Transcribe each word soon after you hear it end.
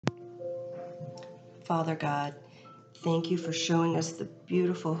Father God, thank you for showing us the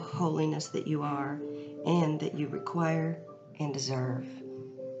beautiful holiness that you are and that you require and deserve.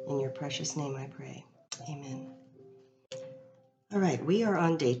 In your precious name I pray. Amen. All right, we are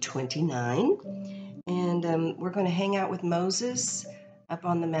on day 29, and we're going to hang out with Moses up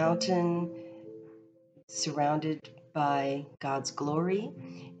on the mountain, surrounded by God's glory,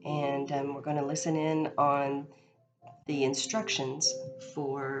 and we're going to listen in on the instructions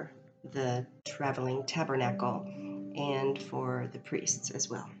for the traveling tabernacle and for the priests as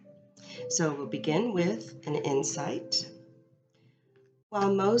well. So we'll begin with an insight.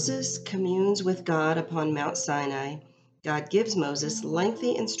 While Moses communes with God upon Mount Sinai, God gives Moses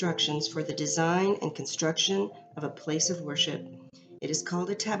lengthy instructions for the design and construction of a place of worship. It is called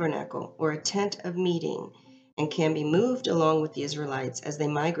a tabernacle or a tent of meeting and can be moved along with the Israelites as they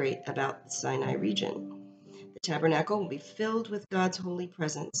migrate about the Sinai region. The tabernacle will be filled with God's holy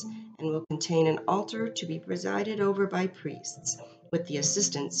presence and will contain an altar to be presided over by priests with the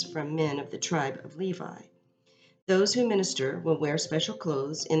assistance from men of the tribe of Levi. Those who minister will wear special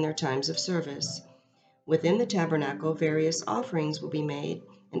clothes in their times of service. Within the tabernacle, various offerings will be made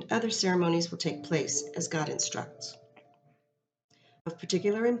and other ceremonies will take place as God instructs. Of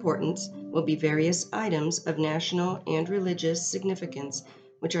particular importance will be various items of national and religious significance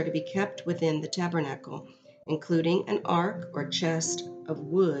which are to be kept within the tabernacle, including an ark or chest of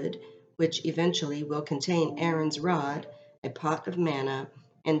wood, which eventually will contain Aaron's rod, a pot of manna,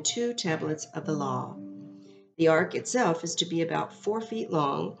 and 2 tablets of the law. The ark itself is to be about 4 feet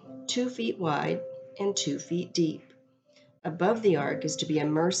long, 2 feet wide, and 2 feet deep. Above the ark is to be a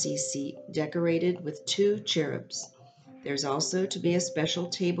mercy seat decorated with 2 cherubs. There's also to be a special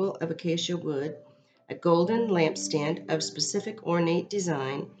table of acacia wood, a golden lampstand of specific ornate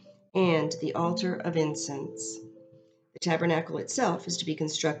design, and the altar of incense. The tabernacle itself is to be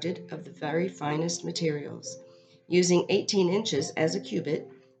constructed of the very finest materials. Using 18 inches as a cubit,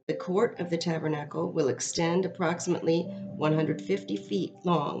 the court of the tabernacle will extend approximately 150 feet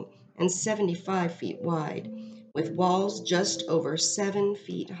long and 75 feet wide, with walls just over 7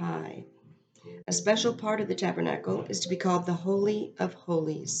 feet high. A special part of the tabernacle is to be called the Holy of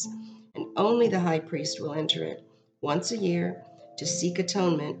Holies, and only the high priest will enter it once a year to seek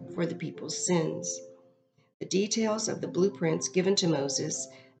atonement for the people's sins. The details of the blueprints given to Moses,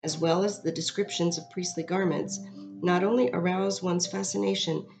 as well as the descriptions of priestly garments, not only arouse one's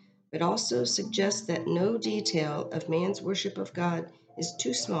fascination, but also suggest that no detail of man's worship of God is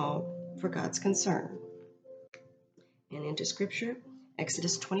too small for God's concern. And into Scripture,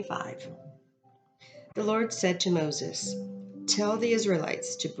 Exodus 25. The Lord said to Moses, "Tell the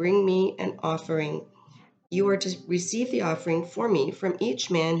Israelites to bring me an offering. You are to receive the offering for me from each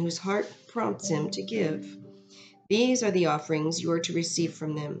man whose heart prompts him to give. These are the offerings you are to receive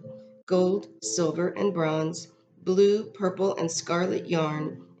from them: gold, silver, and bronze, blue, purple, and scarlet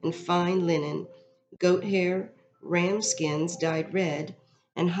yarn, and fine linen, goat hair, ram skins dyed red,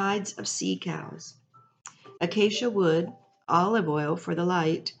 and hides of sea cows, acacia wood, olive oil for the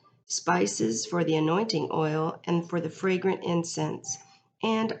light, spices for the anointing oil and for the fragrant incense,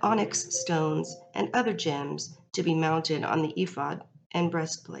 and onyx stones and other gems to be mounted on the ephod and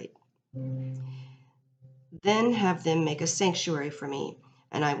breastplate. Then have them make a sanctuary for me,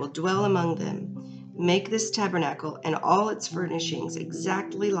 and I will dwell among them. Make this tabernacle and all its furnishings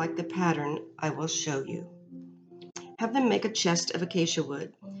exactly like the pattern I will show you. Have them make a chest of acacia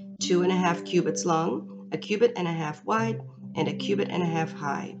wood, 2.5 cubits long, 1.5 cubits wide, and 1.5 cubits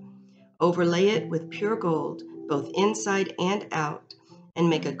high. Overlay it with pure gold, both inside and out, and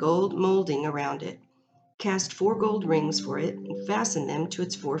make a gold molding around it. Cast 4 gold rings for it and fasten them to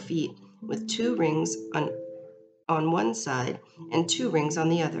its 4 feet, with 2 rings on one side and 2 rings on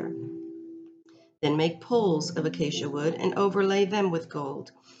the other. Then make poles of acacia wood and overlay them with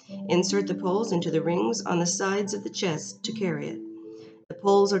gold. Insert the poles into the rings on the sides of the chest to carry it. The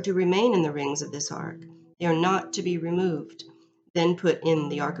poles are to remain in the rings of this ark. They are not to be removed. Then put in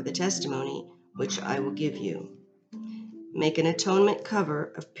the ark of the testimony, which I will give you. Make an atonement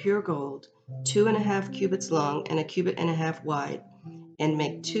cover of pure gold, 2.5 cubits long and 1.5 cubits wide, and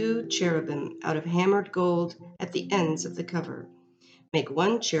make 2 cherubim out of hammered gold at the ends of the cover. Make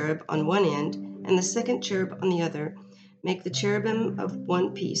 1 cherub on one end and the second cherub on the other. Make the cherubim of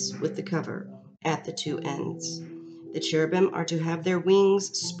one piece with the cover at the 2 ends. The cherubim are to have their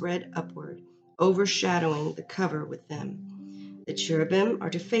wings spread upward, overshadowing the cover with them. The cherubim are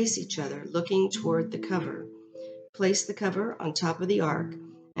to face each other, looking toward the cover. Place the cover on top of the ark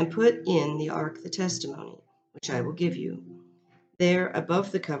and put in the ark the testimony, which I will give you. There,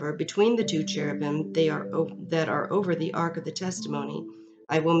 above the cover, between the 2 cherubim that are over the ark of the testimony,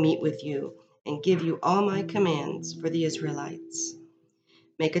 I will meet with you, and give you all my commands for the Israelites.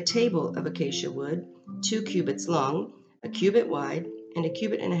 Make a table of acacia wood, 2 cubits long, a cubit wide, and a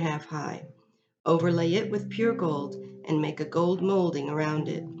cubit and a half high. Overlay it with pure gold, and make a gold molding around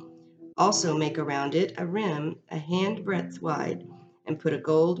it. Also make around it a rim a handbreadth wide, and put a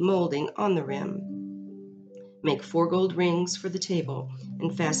gold molding on the rim. Make 4 gold rings for the table,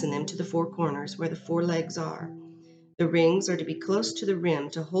 and fasten them to the 4 corners where the 4 legs are. The rings are to be close to the rim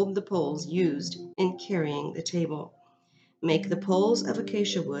to hold the poles used in carrying the table. Make the poles of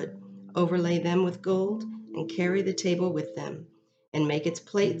acacia wood, overlay them with gold, and carry the table with them, and make its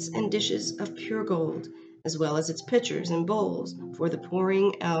plates and dishes of pure gold, as well as its pitchers and bowls for the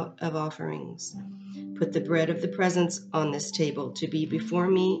pouring out of offerings. Put the bread of the presence on this table to be before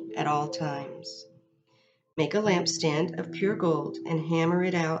me at all times. Make a lampstand of pure gold, and hammer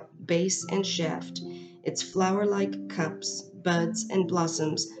it out, base and shaft. Its flower-like cups, buds, and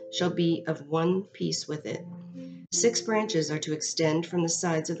blossoms shall be of one piece with it. 6 branches are to extend from the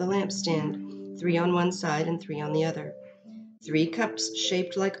sides of the lampstand, 3 on one side and 3 on the other. 3 cups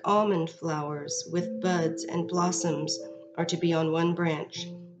shaped like almond flowers with buds and blossoms are to be on one branch,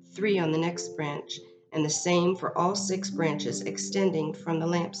 3 on the next branch, and the same for all 6 branches extending from the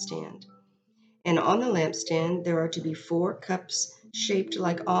lampstand. And on the lampstand there are to be 4 cups shaped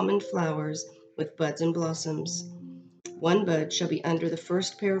like almond flowers with buds and blossoms. 1 bud shall be under the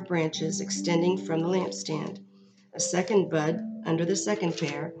first pair of branches extending from the lampstand, a 2nd bud under the 2nd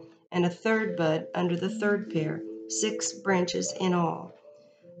pair, and a 3rd bud under the 3rd pair, 6 branches in all.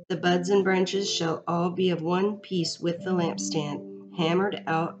 The buds and branches shall all be of one piece with the lampstand, hammered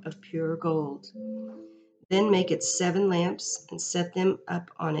out of pure gold. Then make it 7 lamps and set them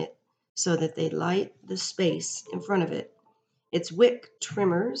up on it, so that they light the space in front of it. Its wick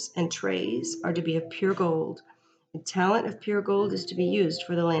trimmers and trays are to be of pure gold. A talent of pure gold is to be used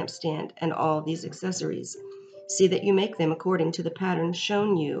for the lampstand and all these accessories. See that you make them according to the pattern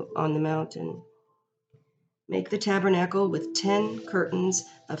shown you on the mountain. Make the tabernacle with 10 curtains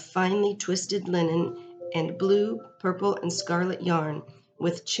of finely twisted linen and blue, purple, and scarlet yarn,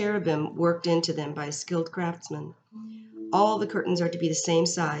 with cherubim worked into them by a skilled craftsman. All the curtains are to be the same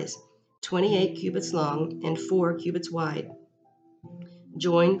size, 28 cubits long and 4 cubits wide.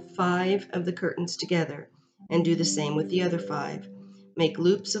 Join 5 of the curtains together, and do the same with the other 5. Make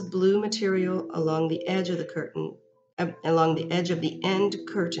loops of blue material along the edge of the end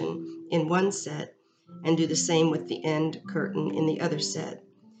curtain in one set, and do the same with the end curtain in the other set.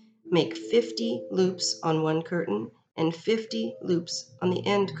 Make 50 loops on one curtain and 50 loops on the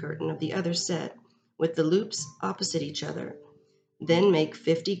end curtain of the other set, with the loops opposite each other. Then make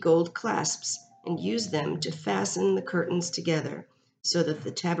 50 gold clasps and use them to fasten the curtains together, so that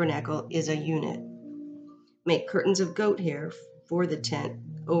the tabernacle is a unit. Make curtains of goat hair for the tent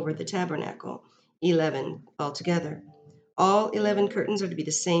over the tabernacle, 11 altogether. All 11 curtains are to be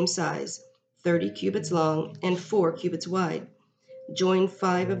the same size, 30 cubits long and 4 cubits wide. Join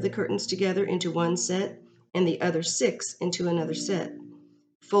 5 of the curtains together into one set, and the other 6 into another set.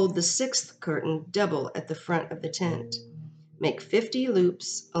 Fold the 6th curtain double at the front of the tent. Make 50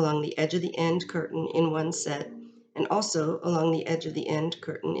 loops along the edge of the end curtain in one set, and also along the edge of the end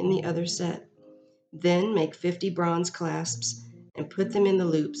curtain in the other set. Then make 50 bronze clasps and put them in the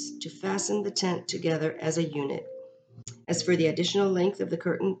loops to fasten the tent together as a unit. As for the additional length of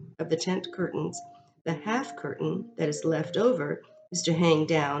the tent curtains, the half curtain that is left over is to hang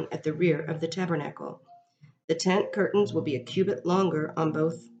down at the rear of the tabernacle. The tent curtains will be a cubit longer on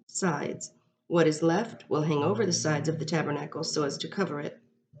both sides. What is left will hang over the sides of the tabernacle so as to cover it.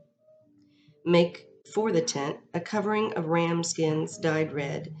 Make for the tent a covering of ram skins dyed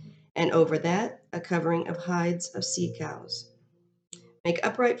red, and over that a covering of hides of sea cows. Make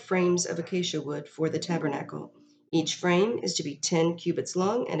upright frames of acacia wood for the tabernacle. Each frame is to be 10 cubits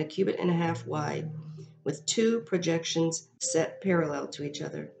long and a cubit and a half wide, with 2 projections set parallel to each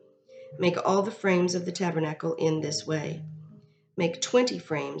other. Make all the frames of the tabernacle in this way. Make 20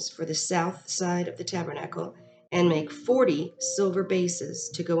 frames for the south side of the tabernacle, and make 40 silver bases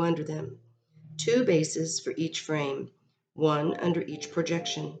to go under them, 2 bases for each frame, 1 under each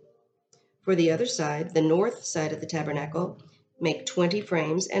projection. For the other side, the north side of the tabernacle, make 20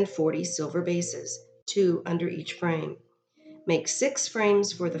 frames and 40 silver bases, 2 under each frame. Make 6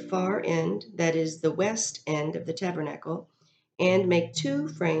 frames for the far end, that is the west end of the tabernacle, and make 2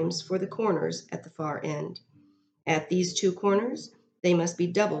 frames for the corners at the far end. At these 2 corners, they must be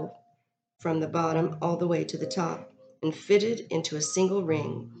double from the bottom all the way to the top and fitted into a single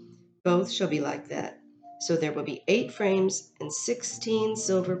ring. Both shall be like that. So there will be 8 frames and 16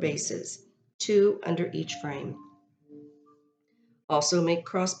 silver bases, 2 under each frame. Also make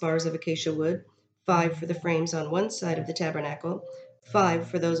crossbars of acacia wood, 5 for the frames on one side of the tabernacle, 5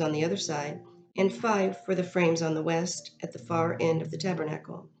 for those on the other side, and 5 for the frames on the west at the far end of the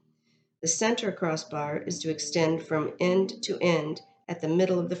tabernacle. The center crossbar is to extend from end to end at the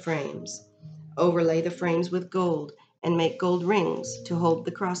middle of the frames. Overlay the frames with gold and make gold rings to hold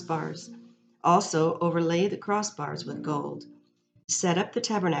the crossbars. Also overlay the crossbars with gold. Set up the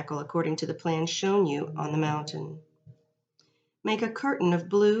tabernacle according to the plan shown you on the mountain. Make a curtain of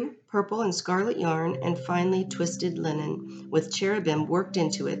blue, purple, and scarlet yarn and finely twisted linen, with cherubim worked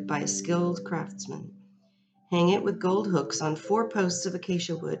into it by a skilled craftsman. Hang it with gold hooks on 4 posts of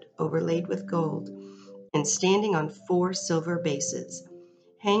acacia wood overlaid with gold, and standing on 4 silver bases.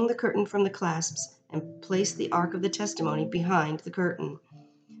 Hang the curtain from the clasps and place the ark of the testimony behind the curtain.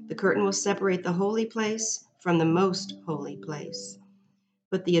 The curtain will separate the holy place from the most holy place.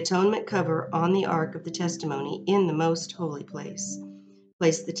 Put the atonement cover on the ark of the testimony in the most holy place.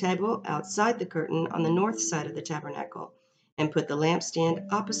 Place the table outside the curtain on the north side of the tabernacle, and put the lampstand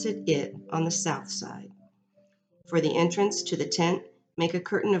opposite it on the south side. For the entrance to the tent, make a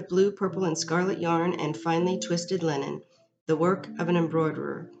curtain of blue, purple, and scarlet yarn and finely twisted linen, the work of an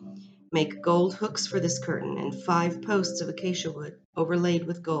embroiderer. Make gold hooks for this curtain and 5 posts of acacia wood overlaid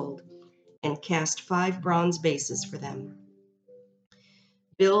with gold, and cast 5 bronze bases for them.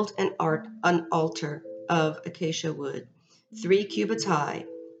 Build an altar of acacia wood, 3 cubits high.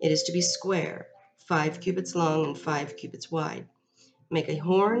 It is to be square, 5 cubits long and 5 cubits wide. Make a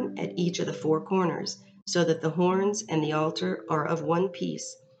horn at each of the 4 corners, so that the horns and the altar are of one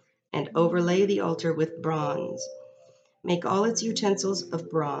piece, and overlay the altar with bronze. Make all its utensils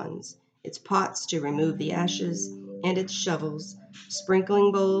of bronze, its pots to remove the ashes, and its shovels,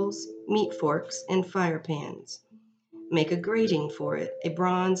 sprinkling bowls, meat forks, and fire pans. Make a grating for it, a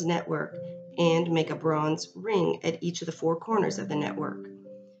bronze network, and make a bronze ring at each of the 4 corners of the network.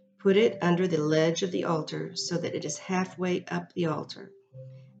 Put it under the ledge of the altar so that it is halfway up the altar.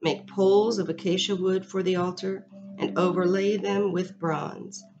 Make poles of acacia wood for the altar and overlay them with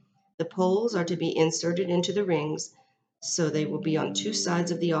bronze. The poles are to be inserted into the rings, so they will be on 2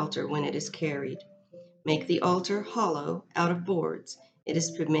 sides of the altar when it is carried. Make the altar hollow out of boards. It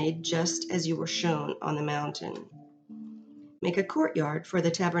is to be made just as you were shown on the mountain. Make a courtyard for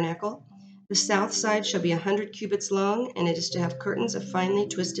the tabernacle. The south side shall be 100 cubits long, and it is to have curtains of finely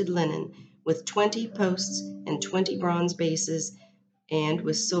twisted linen, with 20 posts and 20 bronze bases, and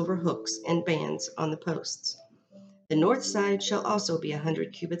with silver hooks and bands on the posts. The north side shall also be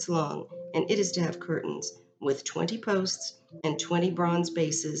 100 cubits long, and it is to have curtains, with 20 posts and 20 bronze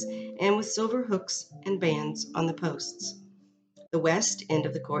bases, and with silver hooks and bands on the posts. The west end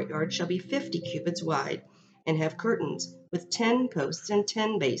of the courtyard shall be 50 cubits wide, and have curtains with 10 posts and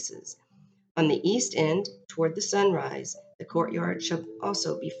 10 bases. On the east end, toward the sunrise, the courtyard shall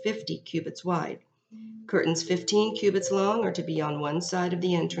also be 50 cubits wide. Curtains 15 cubits long are to be on one side of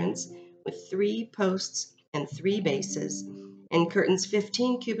the entrance, with 3 posts and 3 bases, and curtains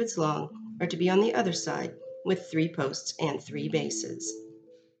 15 cubits long are to be on the other side, with 3 posts and 3 bases.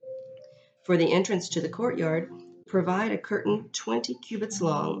 For the entrance to the courtyard, provide a curtain 20 cubits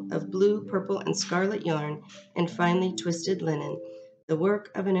long of blue, purple, and scarlet yarn and finely twisted linen, the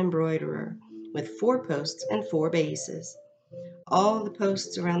work of an embroiderer, with 4 posts and 4 bases. All the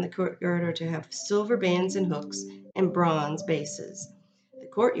posts around the courtyard are to have silver bands and hooks and bronze bases. The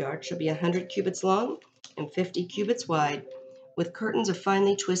courtyard shall be 100 cubits long and 50 cubits wide, with curtains of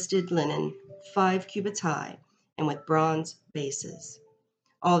finely twisted linen, 5 cubits high, and with bronze bases.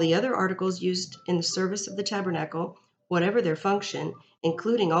 All the other articles used in the service of the tabernacle, whatever their function,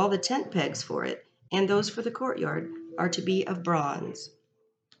 including all the tent pegs for it, and those for the courtyard, are to be of bronze.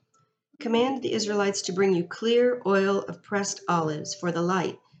 Command the Israelites to bring you clear oil of pressed olives for the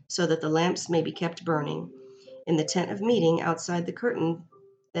light, so that the lamps may be kept burning. In the tent of meeting outside the curtain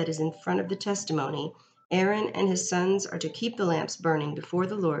that is in front of the testimony, Aaron and his sons are to keep the lamps burning before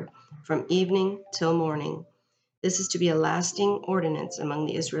the Lord from evening till morning. This is to be a lasting ordinance among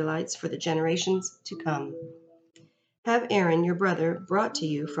the Israelites for the generations to come. Have Aaron, your brother, brought to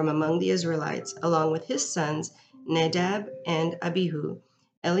you from among the Israelites, along with his sons Nadab and Abihu,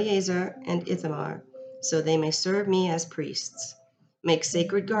 Eleazar and Ithamar, so they may serve me as priests. Make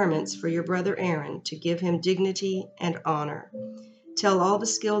sacred garments for your brother Aaron to give him dignity and honor. Tell all the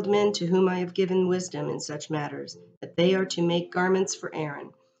skilled men to whom I have given wisdom in such matters that they are to make garments for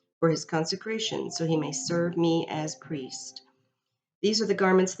Aaron, for his consecration, so he may serve me as priest. These are the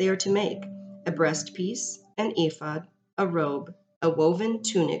garments they are to make: a breastpiece, an ephod, a robe, a woven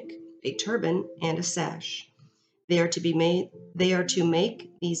tunic, a turban, and a sash. They are to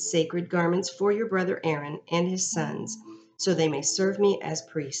make these sacred garments for your brother Aaron and his sons, so they may serve me as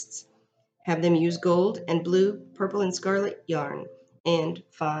priests. Have them use gold and blue, purple, and scarlet yarn and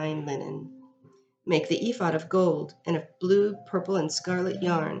fine linen. Make the ephod of gold and of blue, purple, and scarlet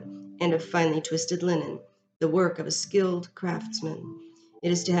yarn and of finely twisted linen, the work of a skilled craftsman.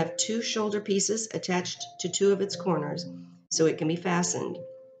 It is to have 2 shoulder pieces attached to 2 of its corners, so it can be fastened.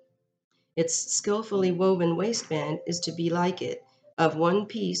 Its skillfully woven waistband is to be like it, of 1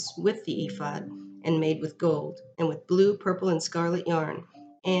 piece with the ephod, and made with gold, and with blue, purple, and scarlet yarn,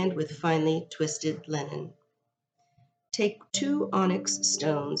 and with finely twisted linen. Take 2 onyx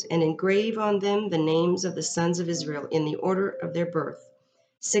stones and engrave on them the names of the sons of Israel in the order of their birth,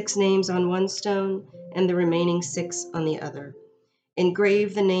 6 names on 1 stone, and the remaining 6 on the other.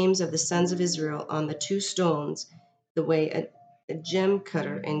 Engrave the names of the sons of Israel on the 2 stones, the way a gem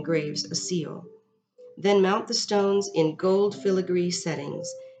cutter engraves a seal. Then mount the stones in gold filigree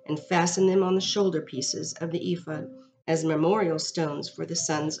settings and fasten them on the shoulder pieces of the ephod as memorial stones for the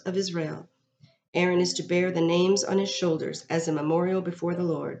sons of Israel. Aaron is to bear the names on his shoulders as a memorial before the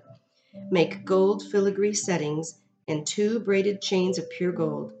Lord. Make gold filigree settings and 2 braided chains of pure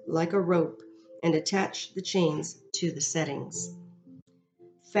gold, like a rope, and attach the chains to the settings.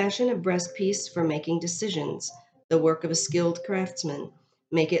 Fashion a breastpiece for making decisions, the work of a skilled craftsman.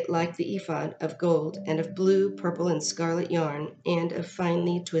 Make it like the ephod, of gold and of blue, purple, and scarlet yarn, and of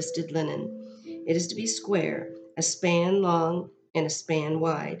finely twisted linen. It is to be square, a span long and a span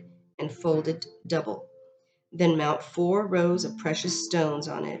wide, and folded double. Then mount 4 rows of precious stones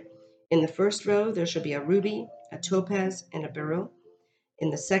on it. In the first row there shall be a ruby, a topaz, and a beryl. In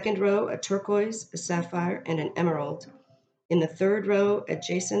the second row a turquoise, a sapphire, and an emerald. In the third row a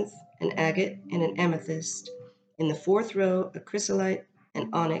jacinth, an agate, and an amethyst. In the fourth row a chrysolite, an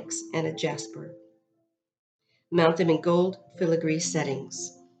onyx, and a jasper. Mount them in gold filigree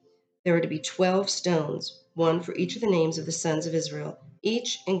settings. There are to be 12 stones, 1 for each of the names of the sons of Israel,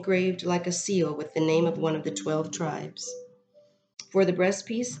 each engraved like a seal with the name of one of the 12 tribes. For the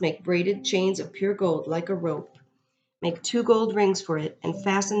breastpiece, make braided chains of pure gold like a rope. Make 2 gold rings for it and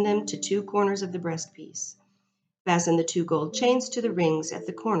fasten them to 2 corners of the breastpiece. Fasten the 2 gold chains to the rings at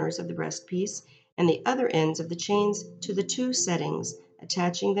the corners of the breastpiece and the other ends of the chains to the 2 settings,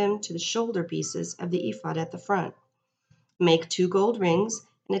 attaching them to the shoulder pieces of the ephod at the front. Make 2 gold rings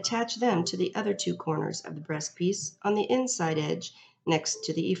and attach them to the other 2 corners of the breastpiece on the inside edge next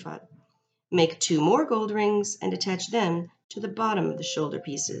to the ephod. Make 2 more gold rings and attach them to the bottom of the shoulder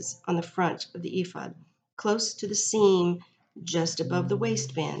pieces on the front of the ephod, close to the seam just above the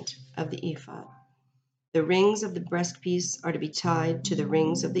waistband of the ephod. The rings of the breastpiece are to be tied to the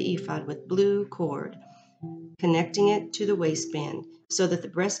rings of the ephod with blue cord, connecting it to the waistband, so that the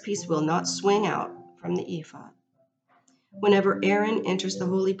breastpiece will not swing out from the ephod. Whenever Aaron enters the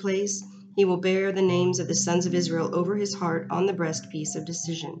holy place, he will bear the names of the sons of Israel over his heart on the breastpiece of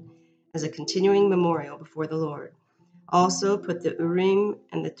decision, as a continuing memorial before the Lord. Also put the Urim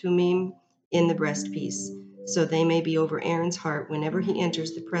and the Thummim in the breastpiece, so they may be over Aaron's heart whenever he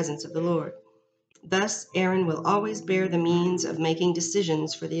enters the presence of the Lord. Thus Aaron will always bear the means of making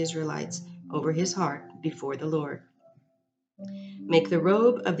decisions for the Israelites over his heart before the Lord. Make the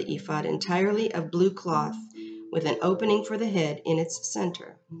robe of the ephod entirely of blue cloth, with an opening for the head in its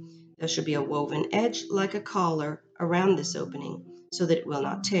center. There shall be a woven edge like a collar around this opening, so that it will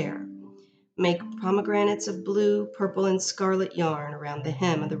not tear. Make pomegranates of blue, purple, and scarlet yarn around the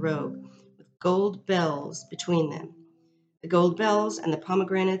hem of the robe, with gold bells between them. The gold bells and the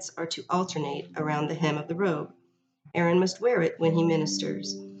pomegranates are to alternate around the hem of the robe. Aaron must wear it when he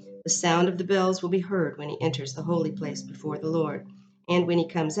ministers. The sound of the bells will be heard when he enters the holy place before the Lord, and when he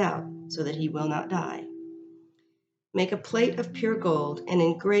comes out, so that he will not die. Make a plate of pure gold and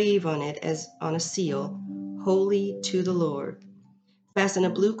engrave on it as on a seal, "Holy to the Lord." Fasten a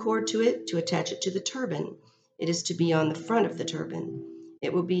blue cord to it to attach it to the turban. It is to be on the front of the turban.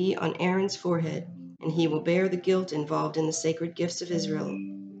 It will be on Aaron's forehead, and he will bear the guilt involved in the sacred gifts of Israel,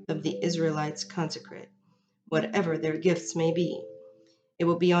 of the Israelites consecrate, whatever their gifts may be. It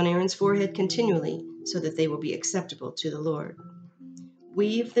will be on Aaron's forehead continually, so that they will be acceptable to the Lord.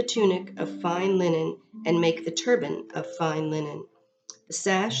 Weave the tunic of fine linen and make the turban of fine linen. The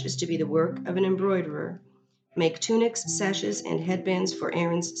sash is to be the work of an embroiderer. Make tunics, sashes, and headbands for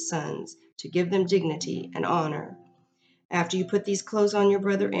Aaron's sons, to give them dignity and honor. After you put these clothes on your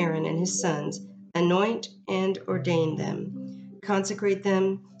brother Aaron and his sons, anoint and ordain them. Consecrate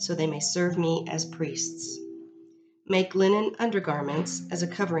them so they may serve me as priests. Make linen undergarments as a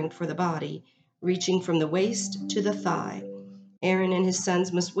covering for the body, reaching from the waist to the thigh. Aaron and his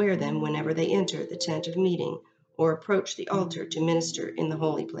sons must wear them whenever they enter the tent of meeting or approach the altar to minister in the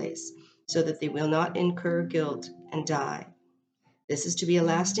holy place, so that they will not incur guilt and die. This is to be a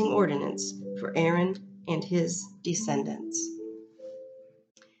lasting ordinance for Aaron and his descendants.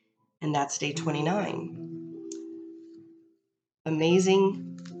 And that's day 29.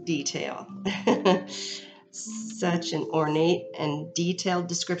 Amazing detail. Such an ornate and detailed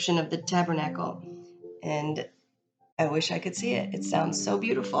description of the tabernacle. And I wish I could see it. It sounds so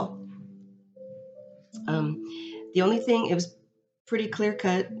beautiful. The only thing, it was pretty clear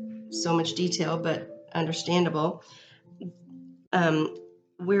cut, so much detail, but understandable.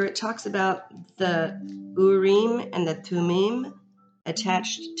 Where it talks about the Urim and the Thummim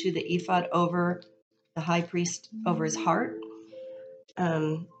attached to the ephod over the high priest over his heart.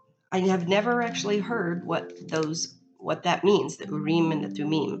 I have never actually heard what that means, the Urim and the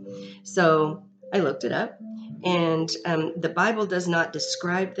Thummim. So I looked it up, and the Bible does not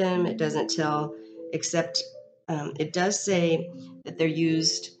describe them. It doesn't tell, except it does say that they're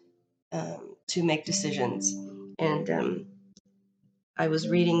used to make decisions. And I was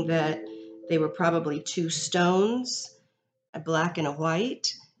reading that they were probably two stones, a black and a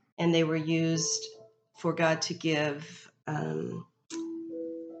white, and they were used for God to give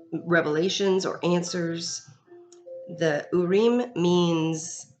revelations or answers. The Urim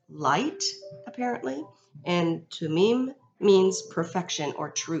means light, apparently, and Thummim means perfection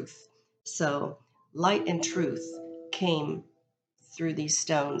or truth. So light and truth came through these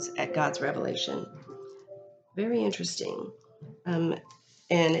stones at God's revelation. Very interesting.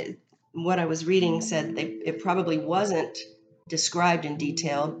 What I was reading said it probably wasn't described in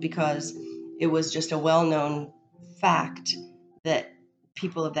detail because it was just a well-known fact that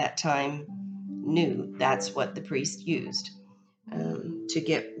people of that time knew that's what the priest used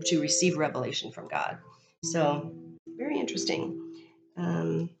to receive revelation from God. So very interesting.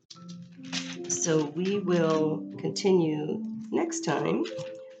 So we will continue next time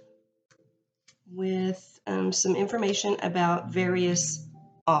with some information about various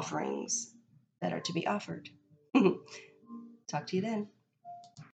offerings that are to be offered. Talk to you then.